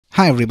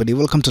Hi everybody,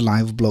 welcome to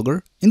Live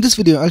Blogger. In this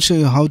video, I'll show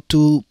you how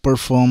to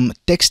perform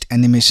text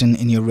animation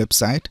in your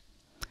website.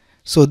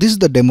 So this is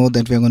the demo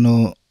that we're going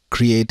to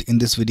create in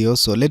this video.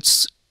 So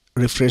let's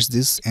refresh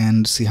this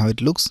and see how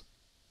it looks.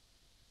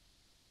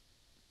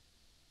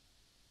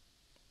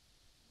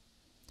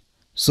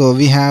 So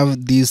we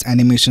have these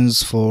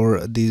animations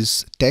for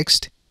this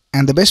text.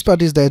 And the best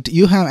part is that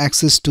you have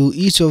access to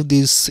each of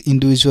these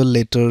individual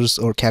letters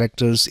or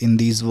characters in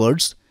these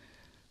words.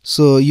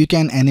 So you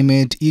can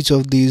animate each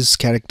of these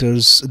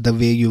characters the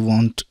way you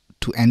want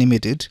to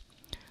animate it.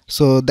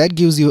 So that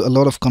gives you a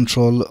lot of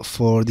control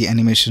for the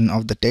animation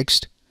of the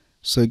text.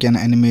 So you can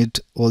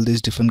animate all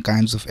these different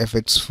kinds of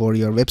effects for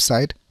your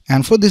website.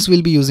 And for this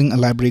we'll be using a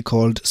library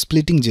called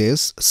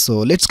Splitting.js. So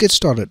let's get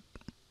started.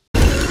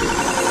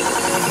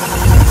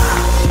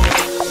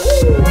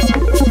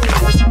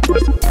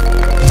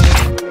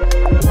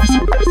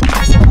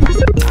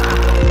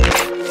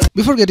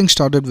 Before getting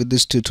started with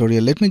this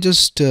tutorial, let me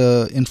just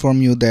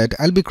inform you that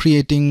I'll be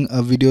creating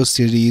a video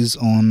series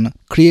on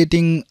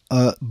creating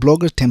a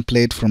Blogger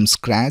template from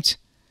scratch.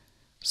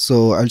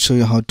 So I'll show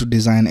you how to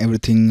design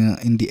everything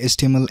in the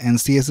HTML and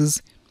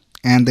CSS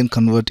and then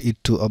convert it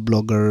to a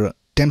Blogger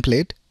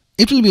template.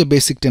 It will be a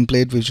basic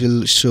template which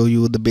will show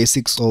you the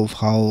basics of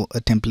how a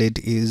template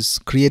is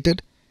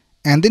created.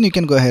 And then you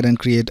can go ahead and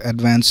create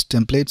advanced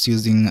templates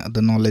using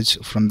the knowledge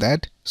from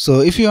that. So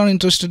if you are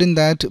interested in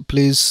that,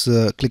 please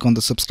click on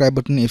the subscribe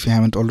button if you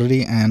haven't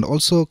already, and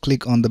also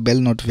click on the bell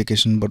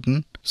notification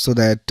button so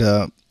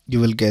that you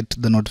will get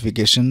the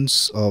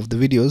notifications of the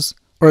videos.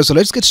 Alright, so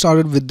let's get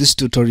started with this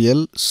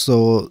tutorial.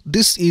 So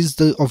this is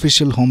the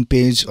official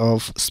homepage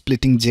of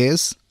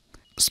Splitting.js,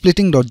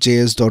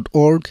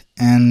 splitting.js.org,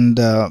 and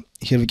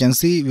here we can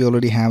see we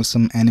already have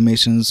some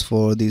animations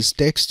for this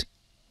text.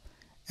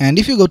 And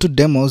if you go to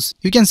demos,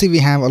 you can see we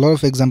have a lot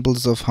of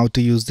examples of how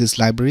to use this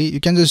library. You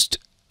can just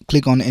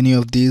click on any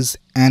of these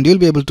and you'll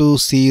be able to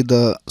see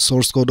the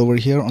source code over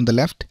here on the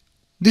left.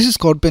 This is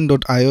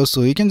codepen.io,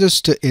 so you can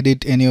just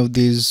edit any of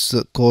these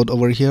code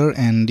over here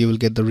and you will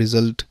get the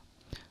result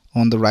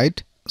on the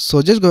right.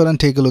 So just go ahead and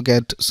take a look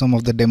at some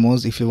of the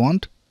demos if you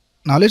want.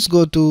 Now let's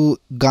go to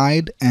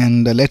guide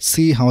and let's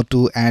see how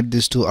to add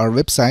this to our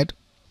website.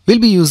 We'll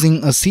be using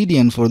a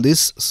CDN for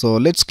this, so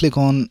let's click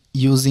on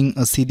using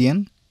a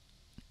CDN.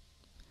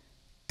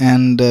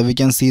 And we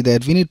can see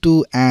that we need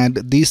to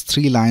add these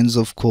 3 lines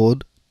of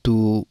code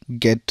to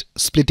get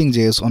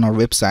Splitting.js on our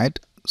website.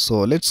 So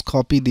let's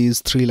copy these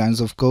 3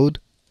 lines of code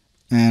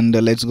and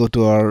let's go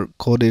to our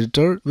code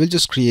editor. We'll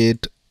just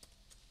create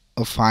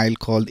a file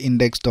called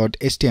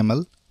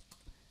index.html,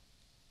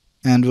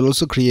 and we'll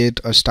also create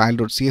a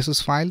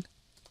style.css file.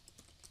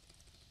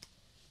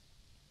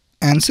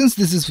 And since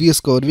this is VS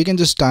Code, we can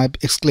just type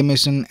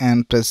exclamation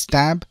and press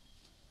tab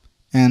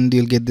and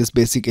you'll get this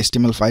basic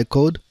HTML5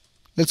 code.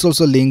 Let's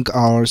also link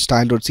our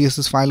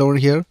style.css file over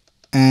here,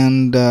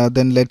 and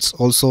then let's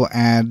also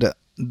add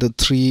the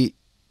 3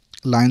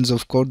 lines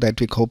of code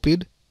that we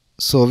copied.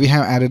 So we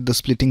have added the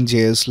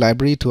Splitting.js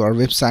library to our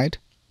website.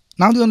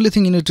 Now the only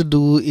thing you need to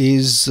do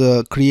is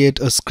create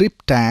a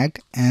script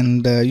tag,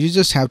 and you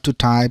just have to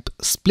type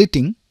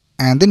splitting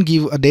and then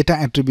give a data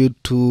attribute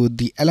to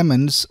the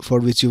elements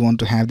for which you want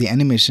to have the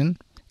animation,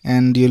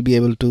 and you'll be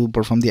able to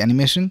perform the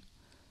animation.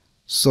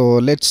 So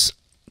let's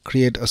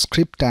create a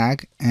script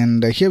tag,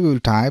 and here we will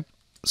type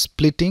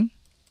splitting.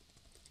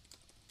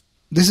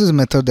 This is a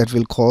method that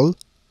we'll call.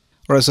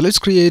 Alright, so let's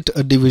create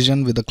a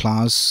division with a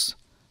class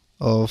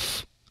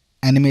of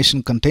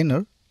animation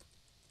container,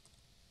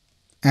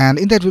 and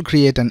in that we'll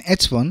create an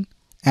h1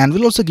 and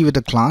we'll also give it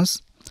a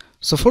class.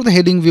 So for the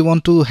heading we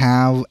want to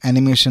have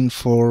animation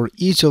for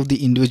each of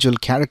the individual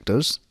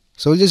characters,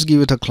 so we'll just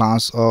give it a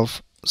class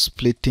of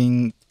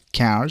splitting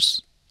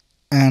chars,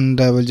 and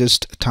we'll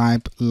just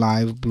type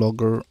live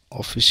blogger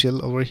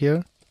official over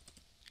here.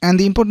 And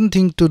the important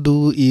thing to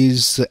do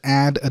is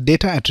add a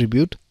data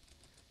attribute,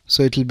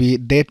 so it will be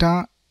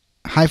data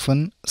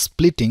hyphen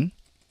splitting.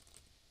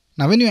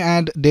 Now when you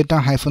add data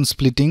hyphen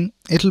splitting,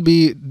 it will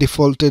be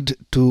defaulted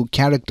to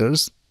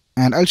characters,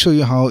 and I'll show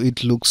you how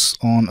it looks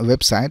on a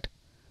website.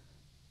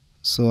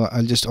 So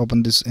I'll just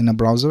open this in a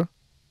browser.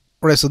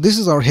 Alright, so this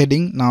is our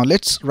heading. Now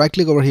let's right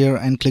click over here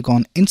and click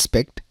on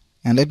inspect,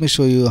 and let me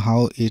show you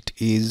how it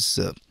is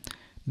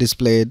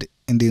displayed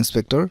in the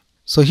inspector.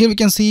 So here we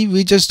can see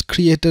we just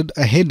created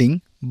a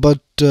heading, but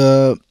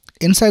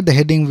inside the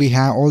heading we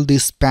have all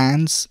these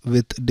spans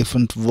with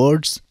different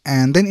words,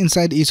 and then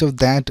inside each of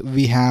that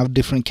we have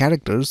different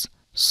characters.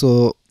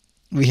 So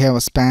we have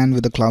a span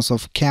with a class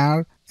of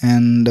char,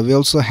 and we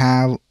also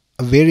have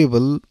a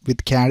variable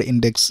with char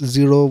index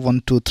 0,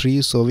 1, 2,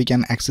 3, so we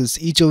can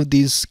access each of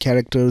these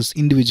characters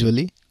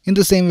individually. In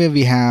the same way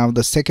we have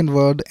the second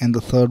word and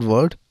the third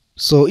word.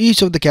 So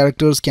each of the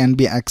characters can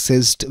be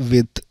accessed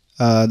with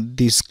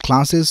these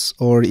classes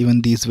or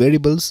even these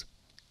variables,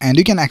 and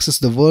you can access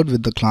the word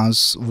with the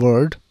class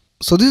word.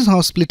 So this is how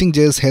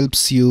Splitting.js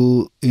helps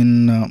you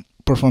in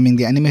performing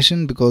the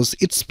animation, because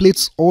it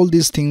splits all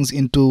these things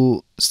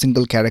into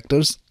single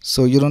characters,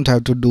 so you don't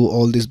have to do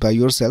all this by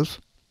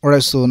yourself.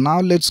 Alright, so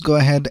now let's go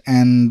ahead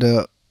and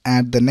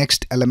add the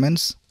next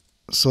elements.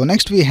 So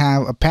next we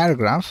have a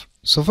paragraph.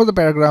 So for the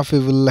paragraph we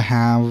will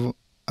have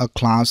a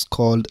class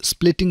called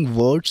splitting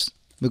words,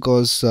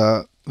 because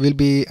we'll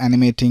be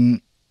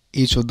animating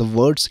each of the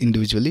words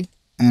individually.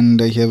 And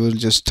here we'll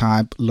just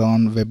type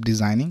learn web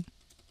designing.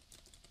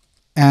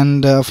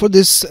 And for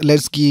this,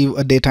 let's give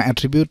a data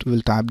attribute.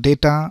 We'll type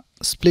data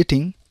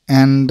splitting,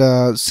 and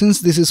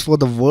since this is for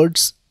the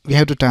words, we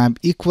have to type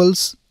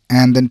equals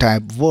and then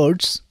type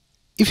words.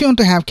 If you want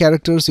to have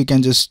characters, you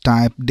can just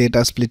type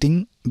data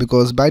splitting,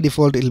 because by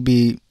default it will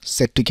be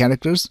set to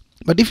characters.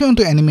 But if you want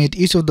to animate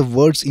each of the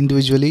words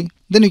individually,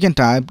 then you can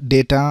type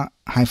data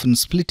hyphen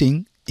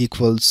splitting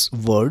equals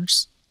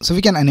words. So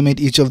we can animate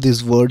each of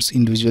these words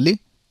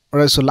individually.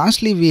 Alright, so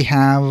lastly we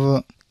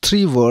have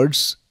three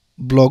words: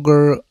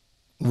 blogger,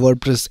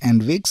 WordPress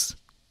and Wix.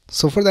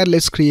 So for that,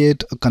 let's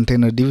create a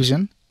container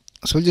division.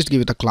 So we'll just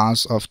give it a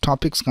class of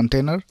topics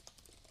container,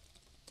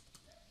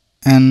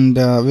 and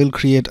we'll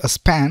create a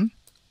span,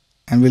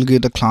 and we'll give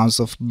it a class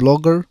of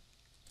blogger,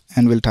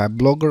 and we'll type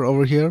blogger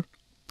over here.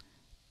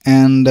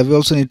 And we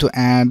also need to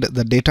add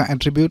the data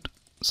attribute.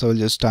 So we'll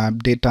just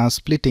type data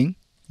splitting,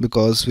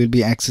 because we'll be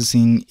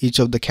accessing each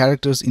of the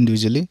characters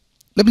individually.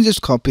 Let me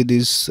just copy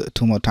this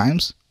two more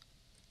times.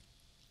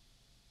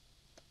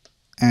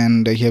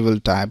 And here we'll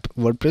type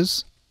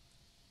WordPress,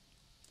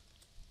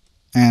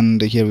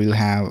 and here we'll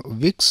have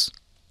Wix.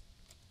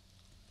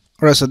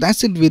 Alright, so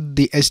that's it with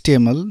the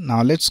HTML.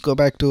 Now let's go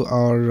back to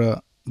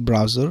our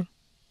browser.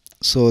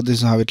 So this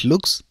is how it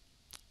looks.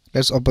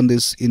 Let's open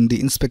this in the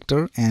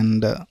inspector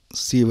and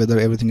see whether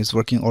everything is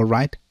working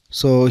alright.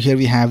 So here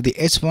we have the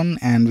H1,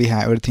 and we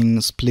have everything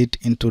split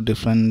into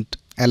different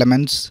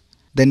elements.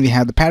 Then we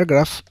have the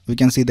paragraph. We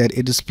can see that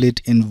it is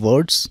split in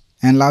words.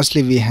 And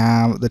lastly we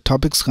have the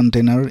topics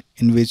container,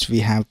 in which we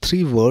have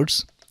three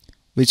words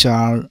which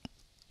are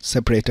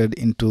separated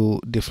into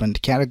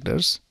different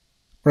characters.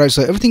 Right,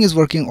 so everything is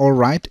working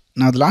alright.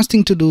 Now the last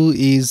thing to do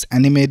is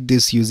animate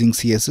this using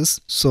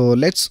CSS. So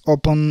let's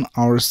open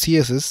our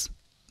CSS.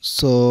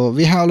 So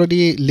we have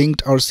already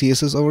linked our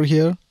CSS over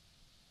here.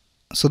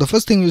 So the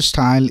first thing we'll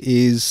style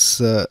is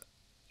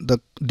the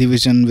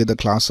division with the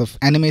class of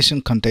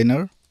animation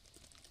container,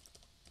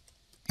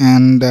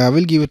 and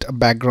we'll give it a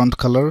background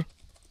color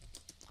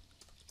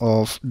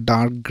of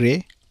dark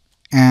gray,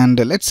 and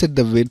let's set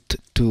the width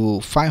to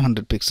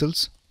 500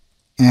 pixels,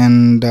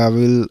 and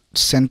we'll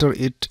center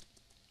it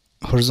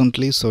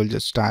horizontally. So we'll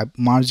just type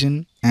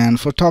margin, and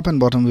for top and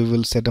bottom we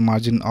will set a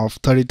margin of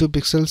 32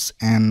 pixels,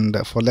 and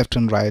for left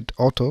and right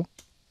auto,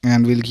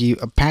 and we'll give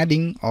a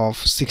padding of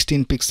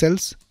 16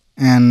 pixels,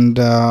 and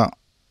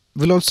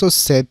we'll also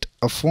set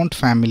a font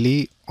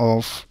family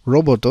of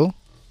Roboto.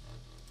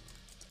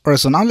 Alright,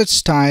 so now let's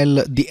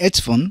style the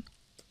H1.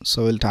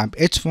 So we'll type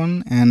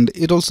H1, and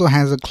it also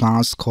has a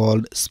class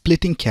called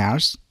splitting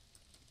chars.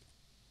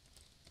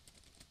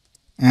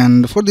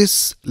 And for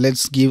this,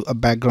 let's give a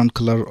background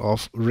color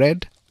of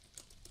red,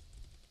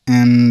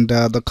 and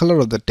the color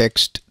of the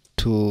text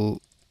to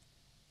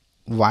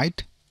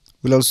white.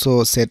 We'll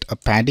also set a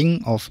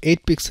padding of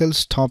 8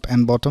 pixels top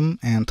and bottom,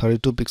 and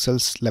 32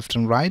 pixels left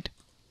and right,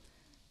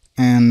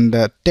 and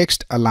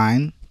text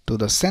align to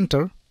the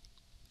center.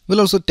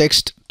 We'll also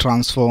text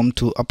transform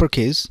to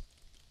uppercase.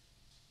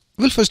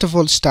 We'll first of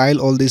all style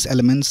all these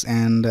elements,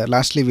 and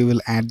lastly we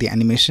will add the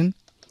animation.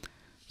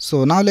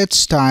 So now let's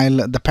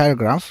style the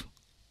paragraph.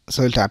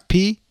 So we'll type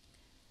P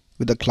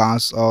with the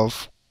class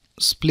of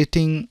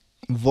splitting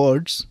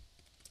words,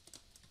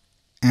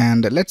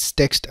 and let's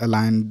text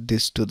align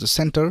this to the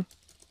center,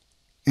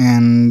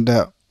 and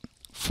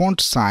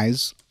font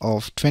size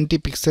of 20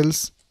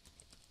 pixels,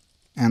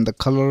 and the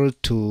color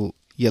to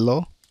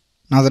yellow.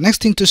 Now the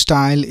next thing to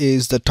style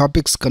is the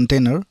topics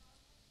container.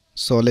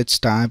 So let's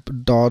type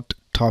dot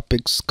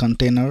topics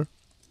container,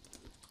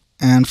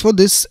 and for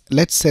this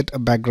let's set a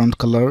background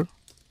color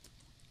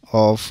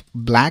of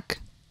black,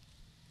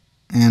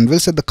 and we'll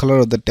set the color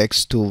of the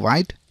text to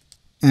white,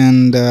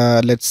 and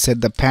let's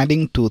set the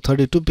padding to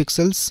 32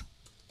 pixels,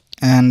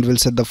 and we'll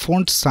set the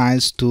font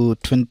size to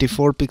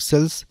 24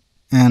 pixels,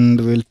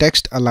 and we'll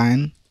text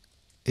align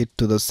it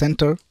to the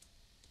center.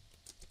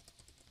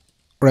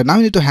 Right, now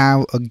we need to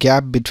have a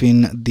gap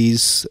between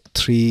these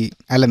three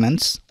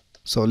elements.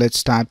 So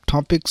let's type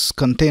topics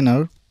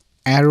container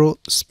arrow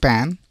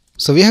span.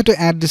 So we have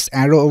to add this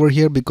arrow over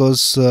here,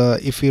 because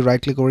if we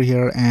right click over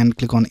here and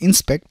click on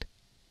inspect,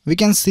 we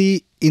can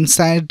see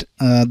inside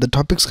the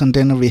topics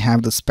container we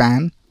have the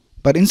span,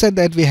 but inside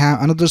that we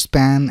have another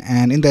span,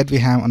 and in that we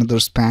have another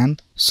span.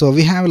 So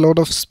we have a lot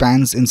of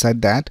spans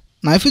inside that.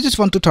 Now if you just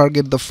want to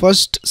target the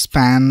first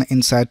span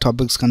inside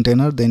topics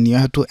container, then you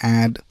have to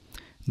add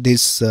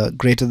this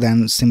greater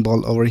than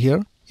symbol over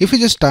here. If you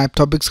just type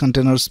topics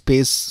container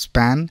space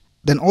span,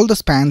 then all the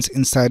spans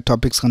inside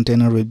topics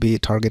container will be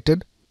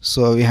targeted.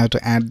 So we have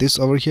to add this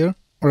over here.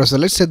 Alright, so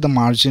let's set the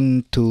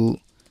margin to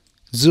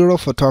 0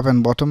 for top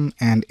and bottom,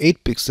 and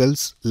 8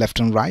 pixels left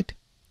and right.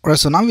 Alright,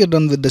 so now we are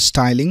done with the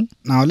styling.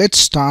 Now let's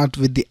start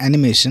with the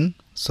animation.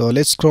 So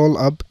let's scroll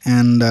up,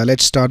 and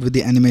let's start with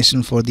the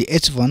animation for the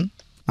H1.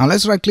 Now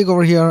let's right click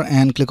over here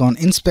and click on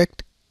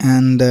inspect,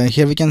 and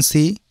here we can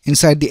see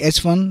inside the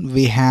h1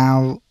 we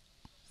have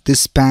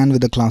this span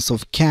with the class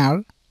of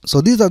char.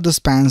 So these are the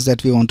spans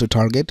that we want to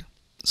target.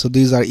 So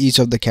these are each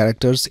of the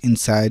characters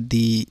inside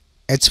the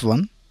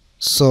h1.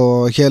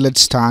 So here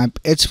let's type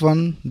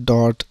h1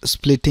 dot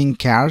splitting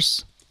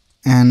chars,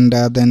 and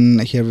then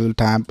here we will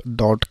type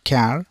dot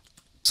char.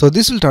 So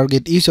this will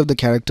target each of the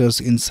characters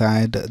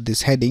inside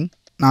this heading.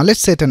 Now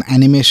let's set an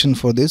animation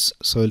for this.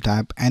 So we'll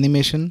type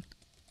animation,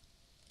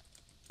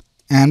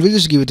 and we'll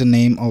just give it a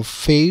name of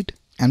fade,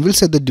 and we'll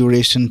set the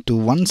duration to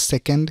 1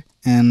 second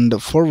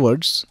and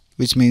forwards,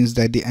 which means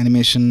that the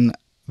animation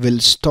will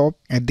stop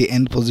at the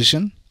end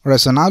position.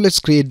 Alright, so now let's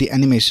create the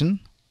animation.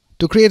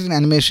 To create an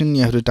animation,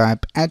 you have to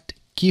type at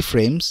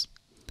keyframes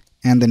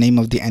and the name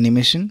of the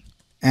animation,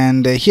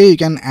 and here you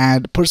can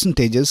add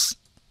percentages: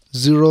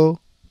 0%,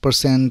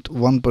 1%,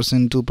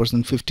 2%,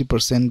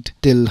 50%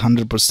 till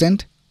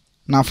 100%.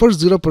 Now for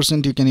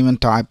 0% you can even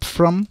type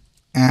from,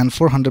 and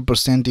for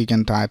 100% you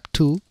can type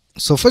to.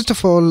 So first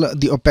of all,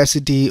 the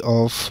opacity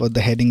of the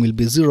heading will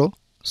be 0.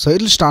 So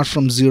it will start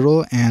from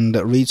 0 and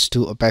reach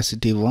to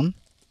opacity 1.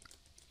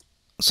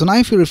 So now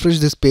if you refresh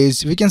this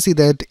page, we can see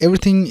that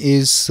everything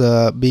is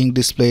being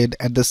displayed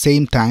at the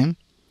same time.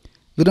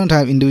 We don't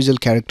have individual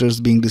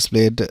characters being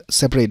displayed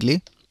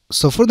separately.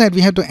 So for that we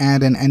have to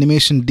add an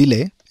animation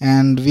delay,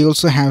 and we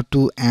also have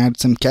to add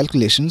some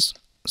calculations.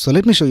 So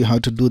let me show you how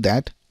to do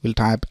that. We'll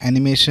type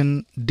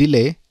animation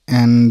delay,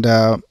 and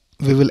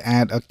we will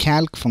add a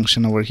calc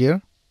function over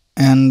here.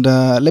 And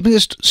let me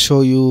just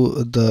show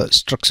you the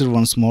structure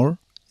once more.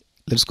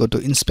 Let's go to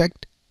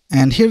inspect,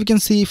 and here we can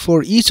see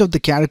for each of the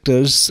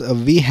characters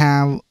we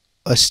have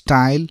a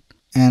style,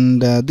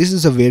 and this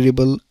is a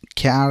variable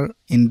char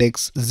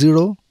index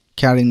 0,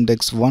 char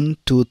index 1,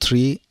 2,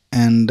 3,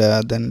 and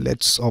then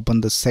let's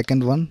open the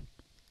second one.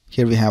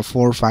 Here we have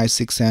 4, 5,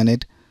 6, 7,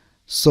 8.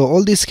 So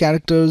all these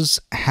characters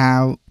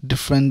have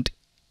different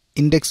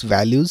index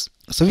values,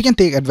 so we can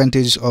take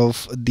advantage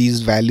of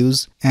these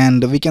values,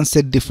 and we can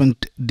set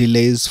different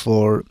delays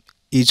for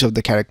each of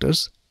the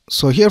characters.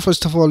 So here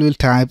first of all we'll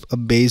type a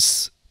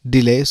base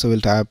delay, so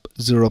we'll type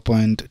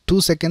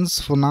 0.2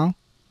 seconds for now,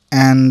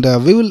 and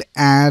we will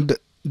add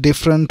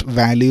different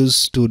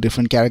values to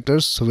different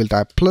characters. So we'll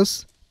type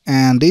plus,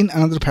 and in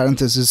another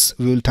parenthesis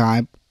we will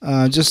type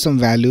just some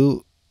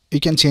value. You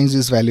can change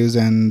these values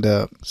and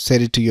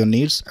set it to your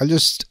needs. I'll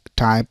just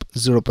type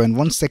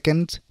 0.1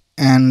 seconds,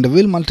 and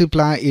we'll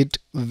multiply it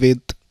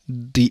with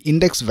the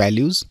index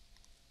values.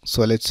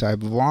 So let's type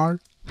var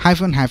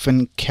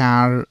 --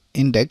 char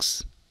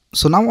index.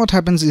 So now what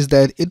happens is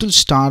that it will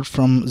start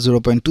from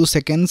 0.2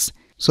 seconds.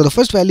 So the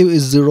first value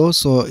is 0,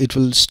 so it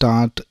will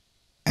start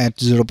at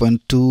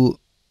 0.2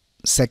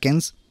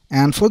 seconds.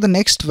 And for the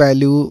next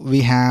value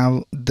we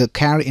have the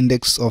char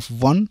index of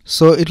 1,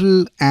 so it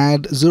will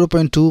add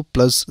 0.2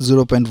 plus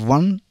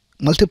 0.1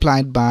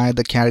 multiplied by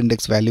the char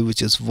index value,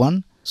 which is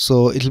 1.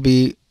 So it will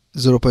be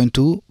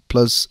 0.2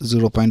 plus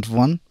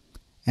 0.1,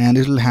 and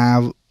it will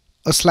have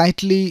a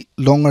slightly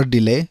longer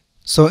delay.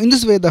 So in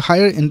this way, the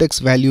higher index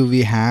value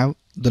we have,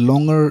 the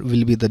longer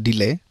will be the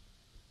delay.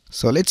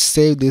 So let's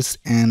save this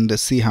and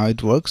see how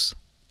it works.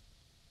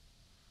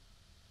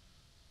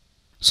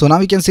 So now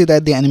we can see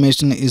that the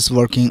animation is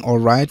working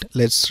alright.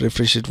 Let's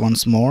refresh it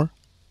once more.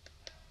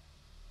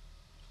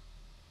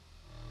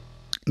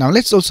 Now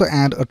let's also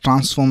add a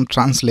transform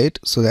translate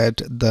so that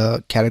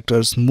the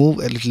characters move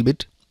a little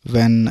bit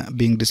when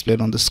being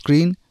displayed on the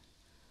screen.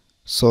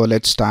 So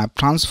let's type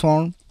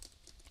transform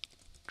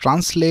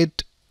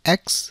translate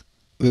x.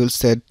 We will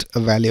set a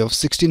value of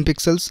 16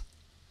 pixels,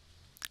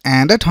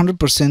 and at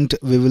 100%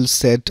 we will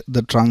set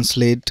the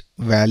translate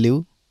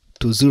value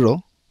to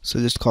 0. So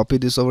just copy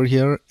this over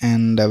here,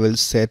 and I will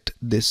set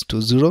this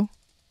to 0,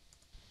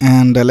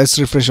 and let's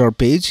refresh our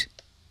page,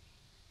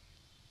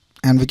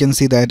 and we can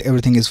see that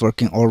everything is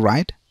working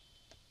alright.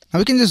 Now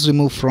we can just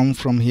remove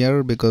from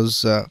here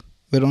because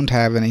we don't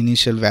have an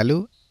initial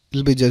value. It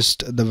will be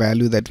just the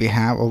value that we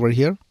have over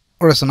here.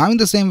 Alright, so now in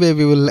the same way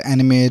we will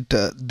animate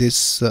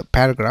this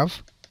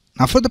paragraph.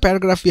 Now for the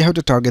paragraph we have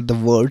to target the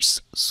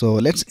words. So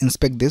let's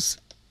inspect this,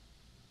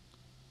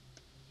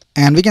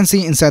 and we can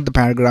see inside the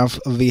paragraph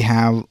we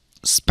have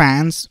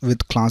spans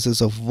with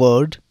classes of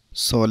word.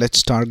 So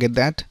let's target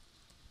that.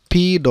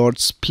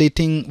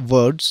 p.splitting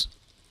words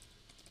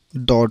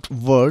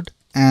 .word,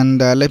 and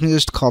let me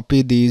just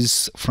copy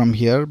these from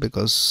here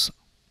because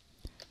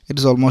it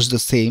is almost the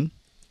same.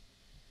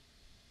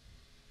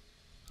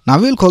 Now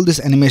we'll call this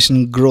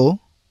animation grow,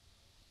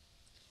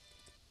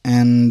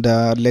 and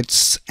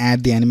let's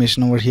add the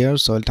animation over here.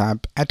 So I'll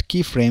type at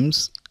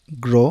keyframes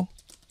grow.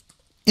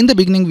 In the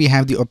beginning we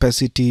have the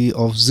opacity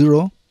of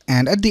 0,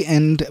 and at the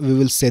end we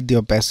will set the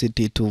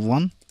opacity to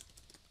 1,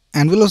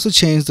 and we'll also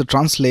change the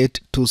translate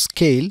to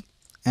scale,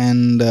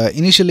 and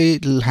initially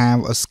it will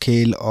have a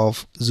scale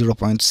of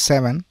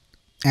 0.7,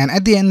 and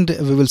at the end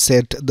we will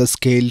set the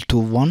scale to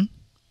 1,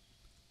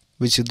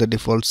 which is the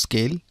default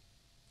scale.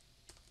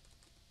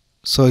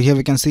 So here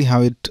we can see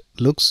how it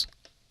looks.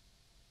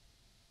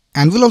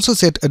 And we'll also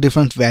set a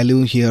different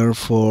value here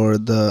for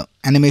the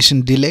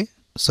animation delay.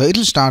 So it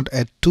will start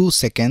at 2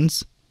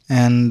 seconds,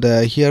 and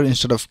here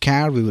instead of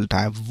char we will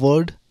type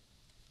word.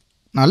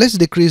 Now let's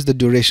decrease the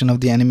duration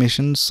of the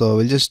animation, so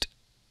we'll just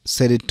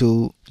set it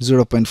to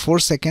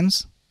 0.4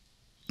 seconds.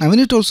 Now we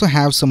need to also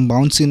have some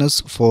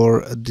bounciness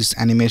for this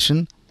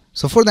animation.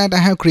 So for that I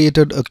have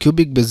created a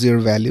cubic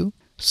bezier value.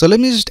 So let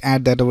me just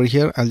add that over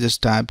here. I'll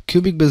just type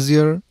cubic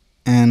bezier,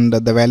 and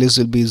the values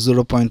will be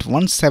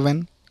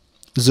 0.17,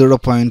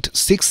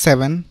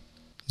 0.67,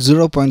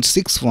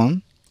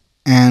 0.61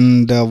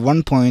 and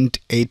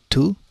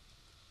 1.82.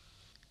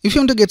 If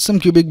you want to get some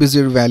cubic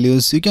bezier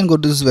values, you can go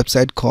to this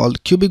website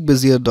called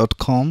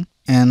cubicbezier.com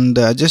and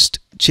just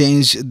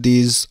change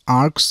these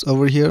arcs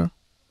over here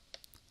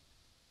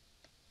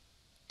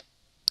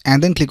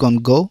and then click on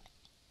go,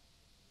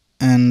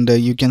 and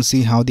you can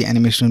see how the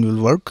animation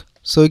will work.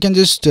 So you can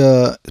just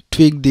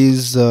tweak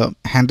these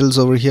handles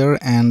over here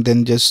and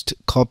then just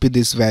copy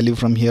this value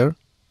from here.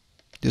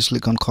 Just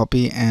click on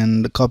copy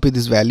and copy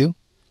this value,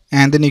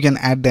 and then you can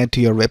add that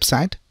to your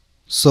website.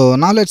 So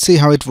now let's see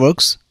how it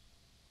works.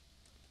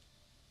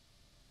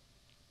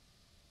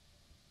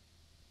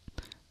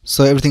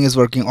 So everything is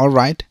working all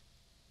right.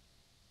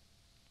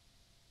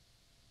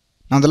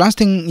 Now the last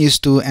thing is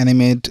to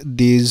animate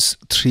these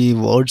 3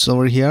 words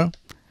over here.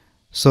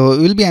 So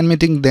we'll be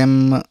animating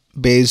them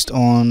based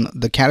on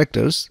the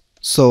characters.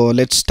 So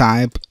let's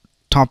type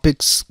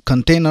topics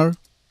container,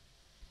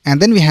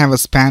 and then we have a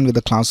span with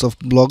the class of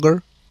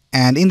blogger,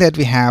 and in that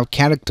we have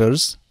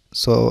characters.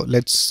 So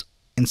let's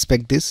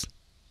inspect this.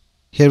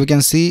 Here we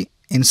can see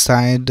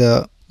inside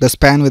the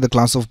span with the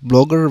class of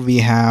blogger we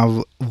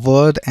have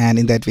word, and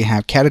in that we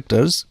have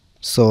characters.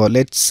 So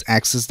let's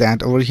access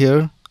that over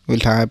here. We'll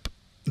type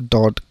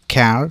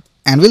 .char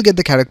and we'll get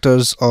the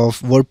characters of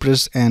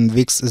WordPress and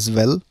Wix as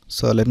well.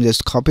 So let me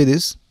just copy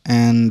this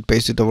and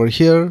paste it over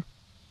here,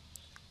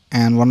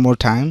 and one more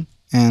time,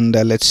 and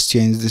let's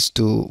change this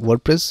to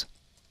WordPress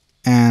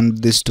and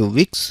this to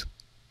Wix.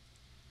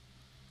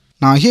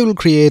 Now here we'll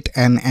create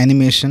an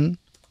animation,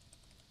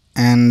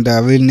 and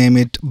we'll name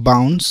it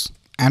bounce,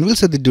 and we'll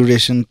set the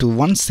duration to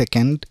 1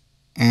 second,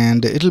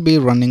 and it'll be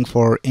running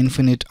for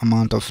infinite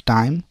amount of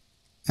time.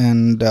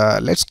 And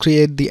let's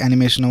create the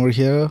animation over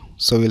here.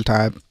 So we'll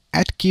type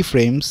at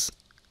keyframes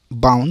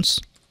bounce.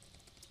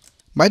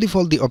 By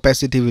default the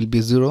opacity will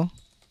be 0,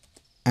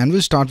 and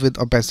we'll start with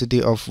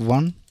opacity of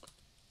 1,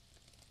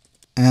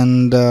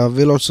 and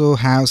we'll also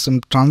have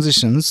some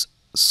transitions.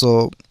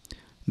 So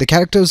the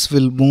characters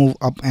will move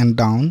up and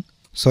down.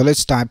 So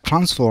let's type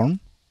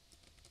transform,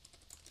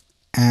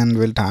 and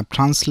we'll type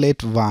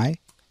translate y,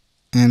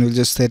 and we'll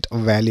just set a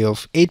value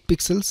of 8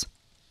 pixels.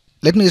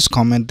 Let me just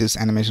comment this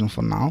animation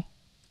for now,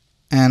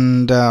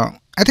 and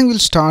I think we'll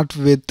start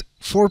with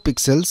 4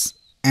 pixels,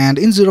 and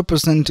in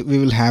 0% we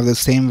will have the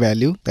same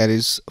value, that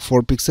is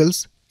 4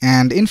 pixels,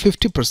 and in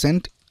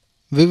 50%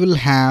 we will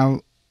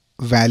have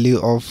value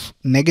of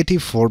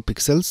 -4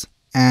 pixels,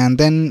 and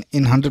then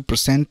in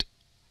 100%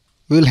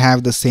 we will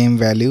have the same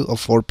value of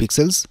 4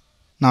 pixels.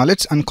 Now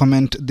let's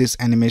uncomment this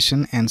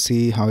animation and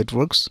see how it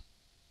works.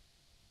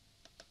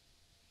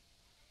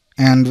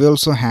 And we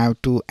also have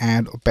to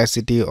add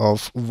opacity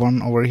of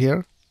 1 over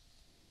here.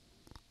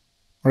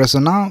 Alright, so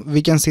now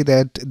we can see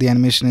that the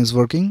animation is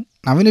working.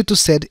 Now we need to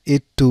set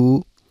it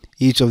to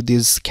each of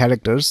these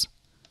characters.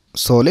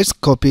 So let's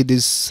copy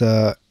this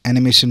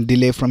animation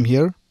delay from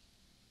here,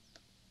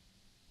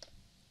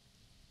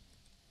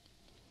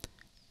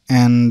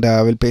 and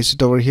we'll paste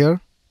it over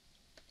here,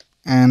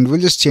 and we'll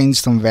just change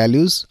some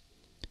values.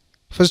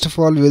 First of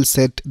all, we'll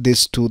set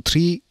this to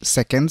 3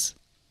 seconds,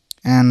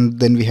 and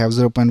then we have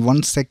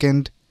 0.1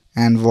 second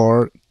and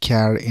var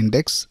char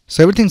index.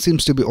 So everything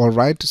seems to be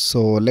alright.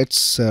 So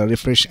let's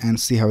refresh and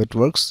see how it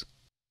works.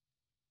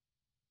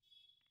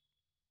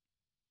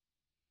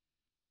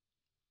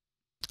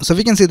 So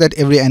we can see that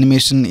every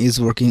animation is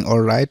working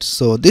alright.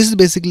 So this is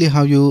basically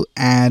how you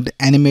add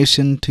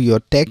animation to your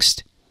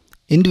text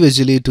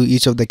individually to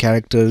each of the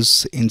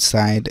characters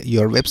inside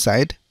your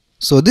website.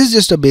 So this is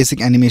just a basic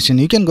animation.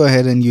 You can go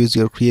ahead and use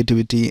your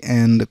creativity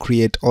and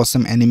create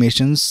awesome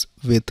animations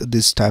with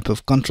this type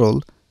of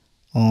control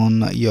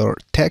on your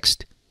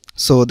text.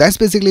 So that's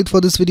basically it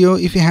for this video.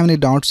 If you have any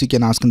doubts, you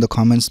can ask in the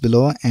comments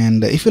below,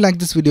 and if you like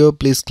this video,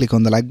 please click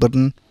on the like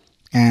button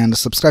and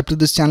subscribe to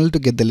this channel to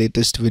get the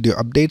latest video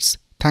updates.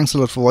 Thanks a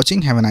lot for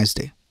watching. Have a nice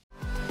day.